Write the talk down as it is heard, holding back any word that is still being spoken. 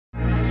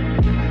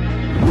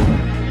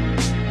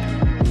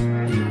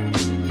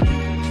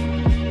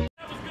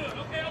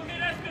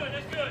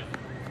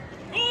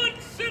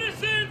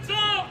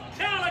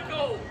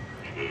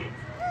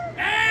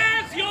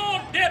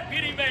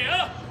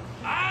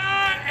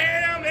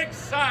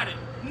excited.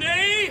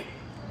 Nay,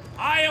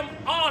 I am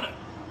honored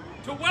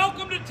to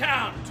welcome to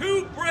town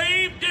two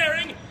brave,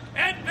 daring,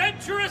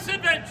 adventurous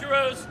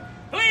adventurers.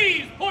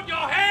 Please put your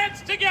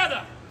hands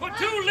together for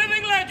two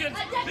living legends,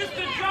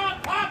 Mr. John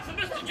Potts and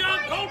Mr. John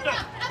Coulter.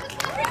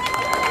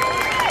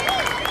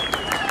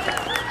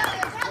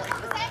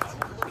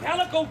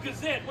 Calico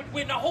Gazette.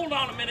 Wait, now hold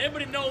on a minute.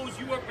 Everybody knows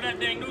you work for that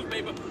dang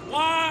newspaper.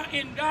 Why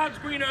in God's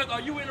green earth are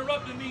you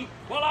interrupting me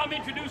while I'm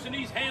introducing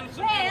these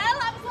handsome... Well,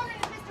 I was wondering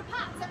if Mr.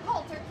 Potts and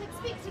Coulter could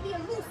speak to the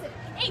elusive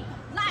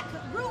ape-like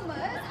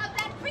rumors of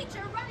that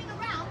creature running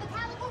around the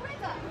Calico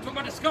River. Talking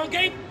about the skunk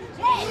ape?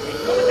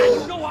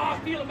 Yes. You know how I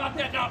feel about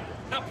that. Now,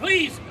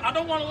 please, I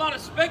don't want a lot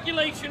of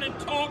speculation and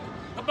talk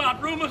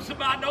about rumors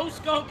about no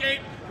skunk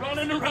ape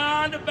running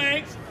around the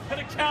banks of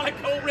the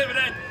Calico River.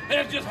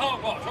 That's just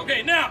hogwash.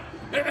 Okay, now,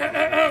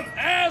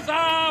 as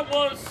I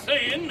was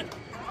saying,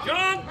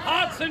 John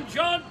Potts and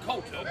John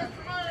Coulter. Mr.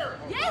 Mayor!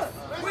 Yes.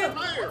 Mr.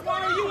 Mayor!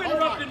 Why are you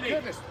interrupting me?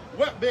 Goodness.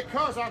 Well,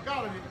 because I've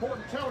got an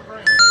important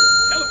telegram here.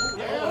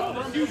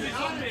 Telegram? From the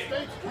United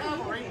States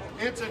Cavalry.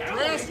 It's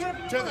addressed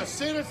to the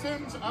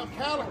citizens of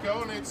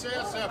Calico, and it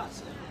says,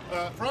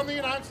 from the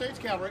United States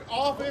Cavalry,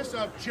 Office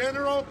of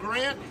General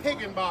Grant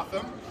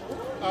Higginbotham,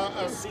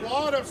 a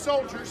squad of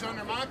soldiers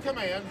under my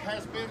command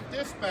has been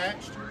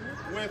dispatched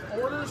with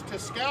orders to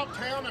scout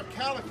town of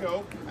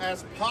Calico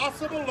as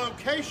possible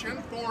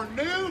location for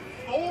new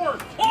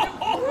fort. Once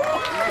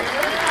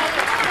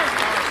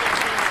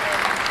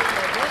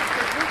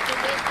the group's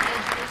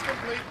investigation is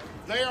complete,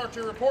 they are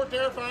to report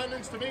their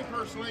findings to me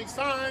personally.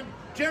 Signed,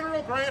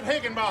 General Grant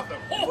Higginbotham.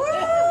 My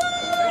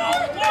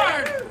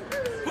word!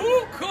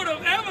 Who could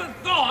have ever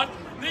thought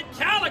that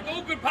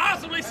Calico could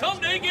possibly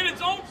someday get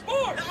its own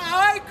fort?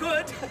 I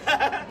could.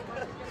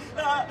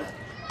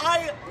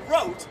 I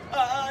wrote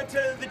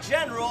to the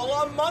general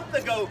a month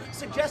ago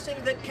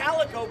suggesting that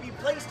Calico be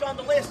placed on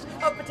the list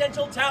of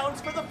potential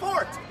towns for the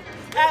fort.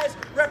 As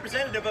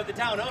representative of the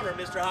town owner,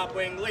 Mr.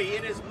 Hopwing Lee,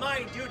 it is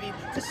my duty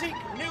to seek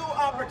new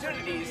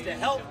opportunities to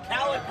help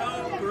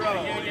Calico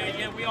grow.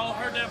 Yeah, we all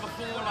heard that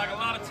before, like a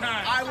lot of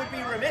times. I would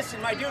be remiss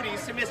in my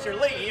duties to Mr.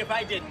 Lee if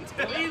I didn't.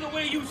 Well, either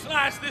way you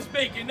slice this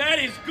bacon, that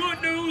is good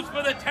news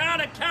for the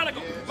town of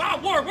Calico. My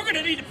word, we're going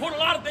to need to put a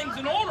lot of things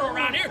in order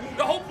around here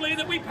to hopefully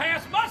that we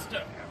pass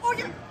muster. Oh,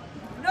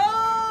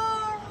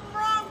 no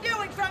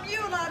wrongdoing from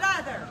you lot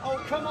either. Oh,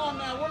 come on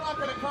now. We're not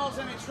going to cause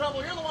any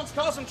trouble. You're the ones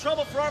causing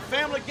trouble for our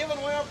family, giving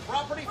away our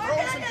property, throwing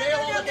us in jail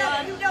all the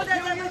time. You know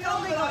that's illegal.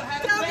 All right,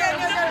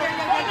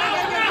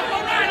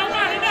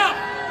 enough.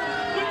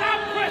 Without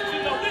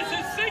question, though, this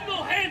is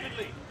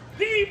single-handedly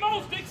the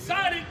most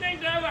exciting thing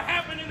to ever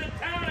happen in the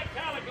town of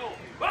Calico.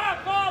 By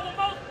far the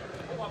most...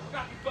 Oh, I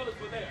forgot you fellas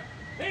were there.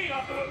 Hey,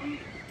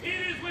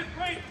 it is with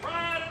great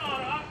pride and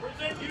honor I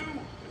present you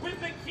with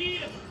the key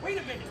to... Wait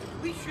a minute.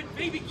 We should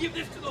maybe give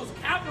this to those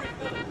cavalry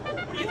folks.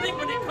 What do you think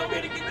when they come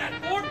here to get that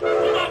fort?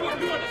 Oh, my word,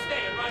 you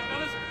understand, right,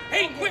 fellas?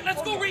 Hey, quick,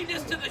 let's go read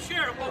this to the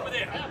sheriff over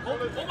there. Oh,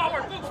 my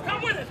word, folks,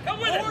 come with us, come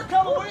with us. We're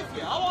coming with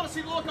you. I want to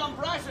see the look on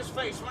Bryce's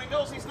face when he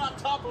knows he's not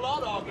top law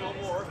dog no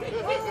more. Come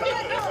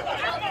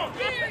on,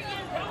 tell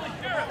the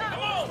sheriff. Come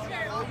on.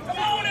 Come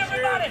on,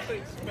 everybody.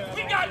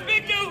 We got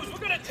big news. We're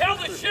going to tell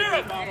the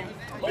sheriff.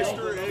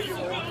 Mr.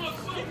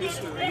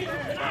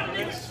 I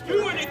didn't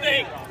do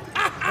anything.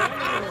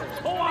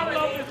 Oh, I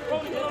love this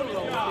program.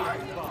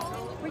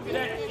 Look at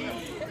that key.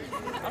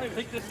 I don't even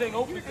think this thing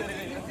opens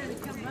anything.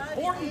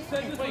 Horton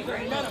said this was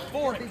a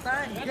metaphoric. It'll be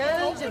buying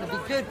guns, it'll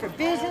be good for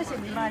business,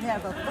 and you might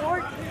have a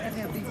fort, and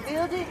they'll be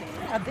building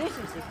a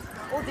business. This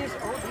is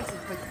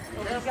good.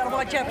 Oh, you gotta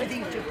watch out for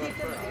these two. Keep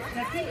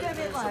them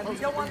in line. We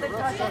don't want them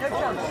touching no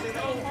trouble.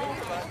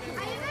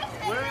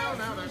 Well,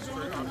 now that's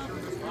true. I'm sure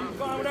this one.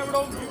 Fine, whatever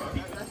those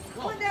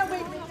Well, now,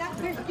 wait,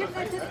 give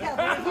that to the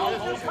cavalry.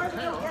 It's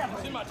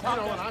in my You top.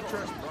 know, and I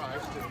trust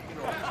Bryce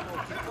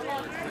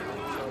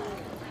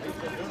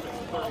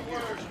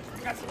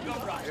Got some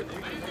gun rights.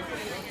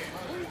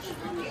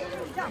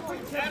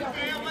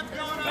 What's going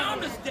on?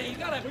 Founders Day, you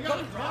gotta have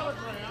gun rights.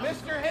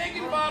 Mr.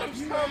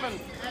 Higginbottom's coming.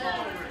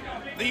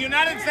 The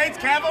United States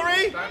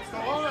Cavalry? That's the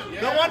one.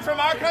 The one from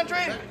our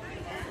country?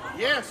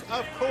 Yes,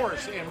 of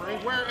course, Emery.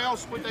 Where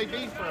else would they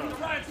be from?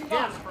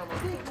 Yes, from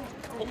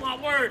Oh, my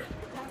word.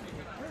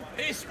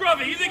 Hey,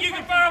 Scrubby, you think you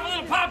can fire up a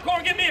little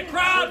popcorn, get me a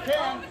crowd?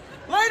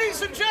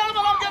 Ladies and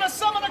gentlemen, I'm going to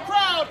summon a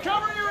crowd.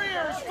 Cover your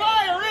ears.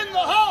 Fire in the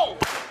hole.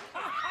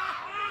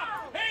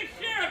 Hey,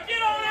 Sheriff,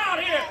 get on out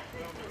here.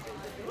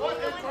 What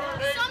in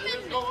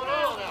tarnation is going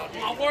on out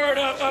here? My word,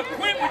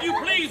 Quint, would you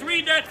please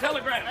read that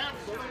telegram?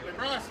 Absolutely.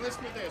 Bryce,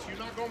 listen to this. You're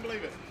not going to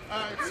believe it.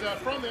 It's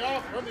from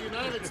the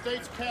United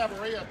States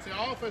Cavalry at the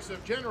office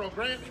of General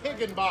Grant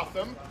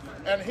Higginbotham,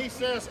 and he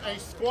says a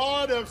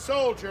squad of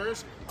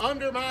soldiers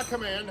under my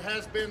command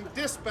has been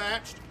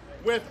dispatched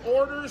with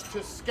orders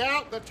to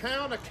scout the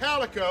town of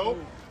Calico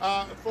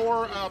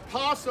for a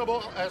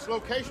possible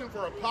location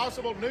for a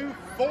possible new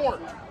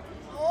fort.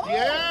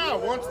 Yeah,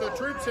 once the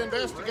troops'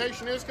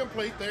 investigation is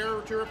complete, they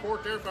are to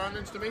report their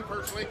findings to me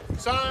personally.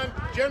 Signed,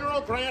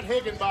 General Grant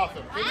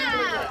Higginbotham. Can you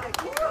believe that?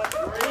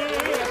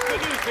 Yeah, that's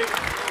good news, people.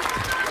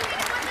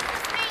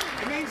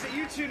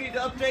 that you need to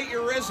update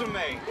your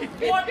resume.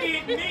 What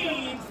it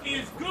means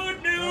is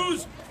good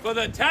news for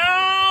the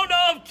town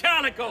of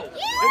Calico. And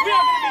we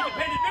are going to be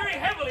dependent very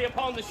heavily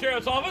upon the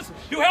sheriff's office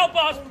to help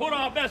us put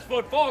our best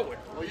foot forward.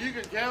 Well, you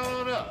can count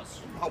on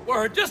us. A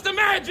word. Just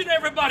imagine,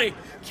 everybody,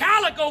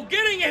 Calico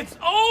getting its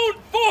own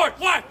fort.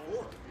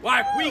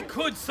 Why, we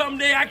could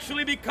someday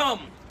actually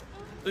become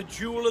the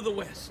jewel of the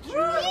West.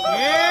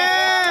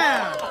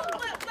 Yeah!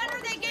 When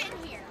are they getting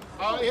here?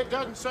 It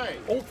doesn't say.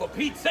 Oh, for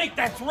Pete's sake,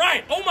 that's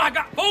right. Oh, my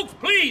God. Folks,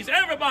 please,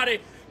 everybody,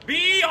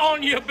 be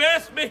on your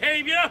best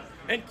behavior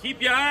and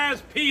keep your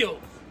eyes peeled.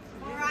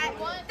 All right.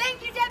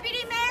 Thank you,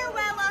 Deputy Mayor.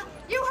 Well,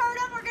 you heard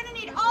him. We're going to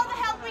need all the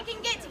help we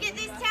can get to get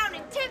this town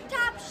in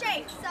tip-top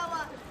shape. So,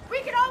 we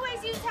could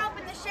always use help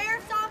in the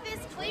sheriff's office,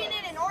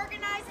 cleaning and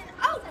organizing.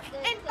 Oh,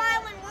 and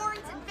filing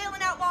warrants and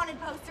filling out wanted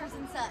posters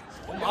and such.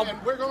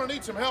 And we're going to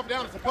need some help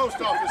down at the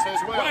post office as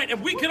well. Right,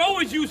 and we could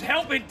always use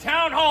help in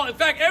town hall. In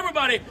fact,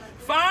 everybody,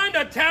 find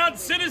a town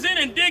citizen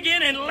and dig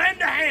in and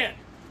lend a hand.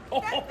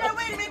 Now,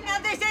 wait a minute. Now,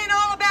 this ain't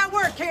all about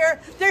work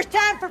here. There's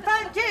time for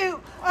fun, too.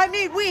 I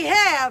mean, we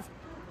have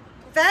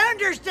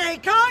Founders Day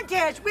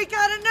contest. We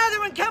got another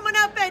one coming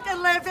up at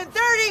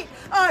 11:30.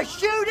 A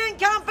shooting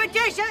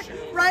competition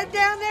right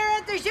down there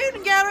at the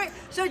shooting gallery.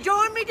 So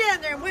join me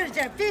down there. What is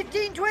that,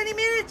 15, 20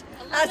 minutes?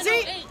 I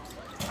see.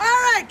 All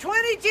right,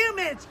 22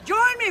 minutes.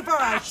 Join me for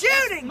a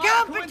shooting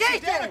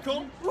competition.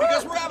 Coincidental,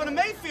 because we're having a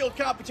Mayfield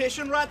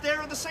competition right there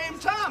at the same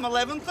time,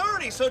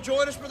 11:30. So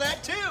join us for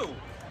that too.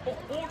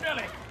 Oh,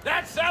 Nelly,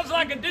 that sounds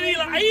like a deal.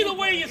 Either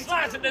way you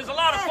slice it, there's a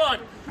lot of fun.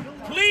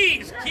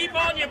 Please keep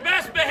on your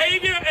best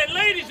behavior. And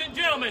ladies and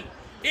gentlemen,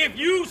 if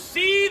you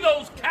see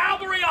those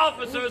cavalry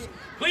officers,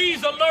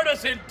 please alert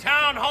us in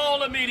town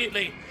hall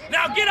immediately.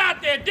 Now get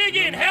out there, dig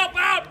in, help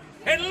out,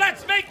 and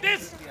let's make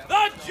this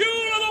the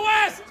jewel of the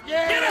West.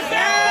 Yeah. Get us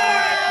that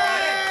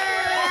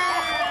fort,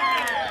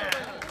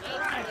 everybody. All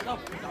right, the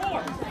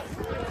fort.